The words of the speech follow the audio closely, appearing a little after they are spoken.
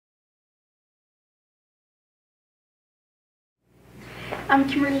I'm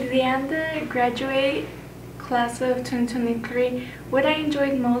Kymberlee De Anda, graduate class of 2023. What I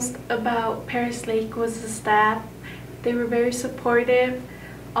enjoyed most about Perris Lake was the staff. They were very supportive,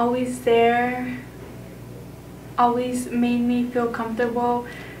 always there, always made me feel comfortable,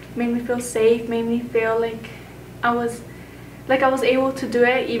 made me feel safe, made me feel like I was able to do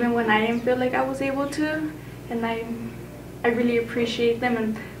it even when I didn't feel like I was able to. And I really appreciate them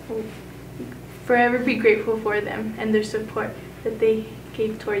and will forever be grateful for them and their support that they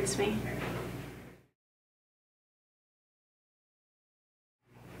gave towards me.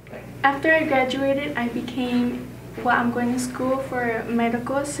 After I graduated, I became I'm going to school for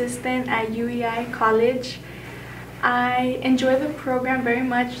medical assistant at UEI College. I enjoy the program very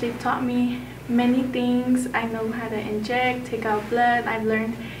much. They taught me many things. I know how to inject, take out blood. I've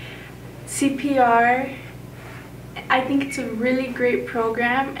learned CPR. I think it's a really great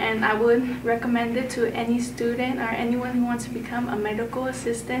program, and I would recommend it to any student or anyone who wants to become a medical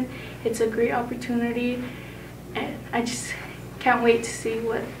assistant. It's a great opportunity, and I just can't wait to see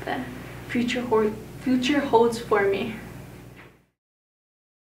what the future holds for me.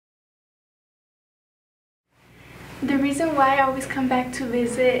 The reason why I always come back to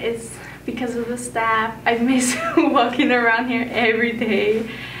visit is because of the staff. I miss walking around here every day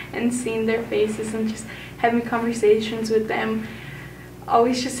and seeing their faces and just having conversations with them.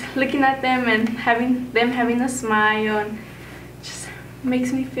 Always just looking at them and having a smile, and just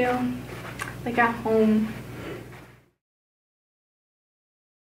makes me feel like at home.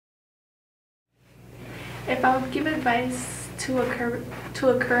 If I would give advice to a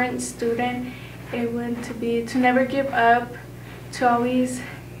current student, it would be to never give up, to always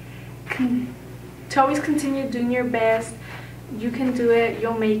continue doing your best. You can do it,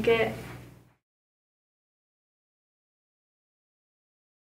 you'll make it.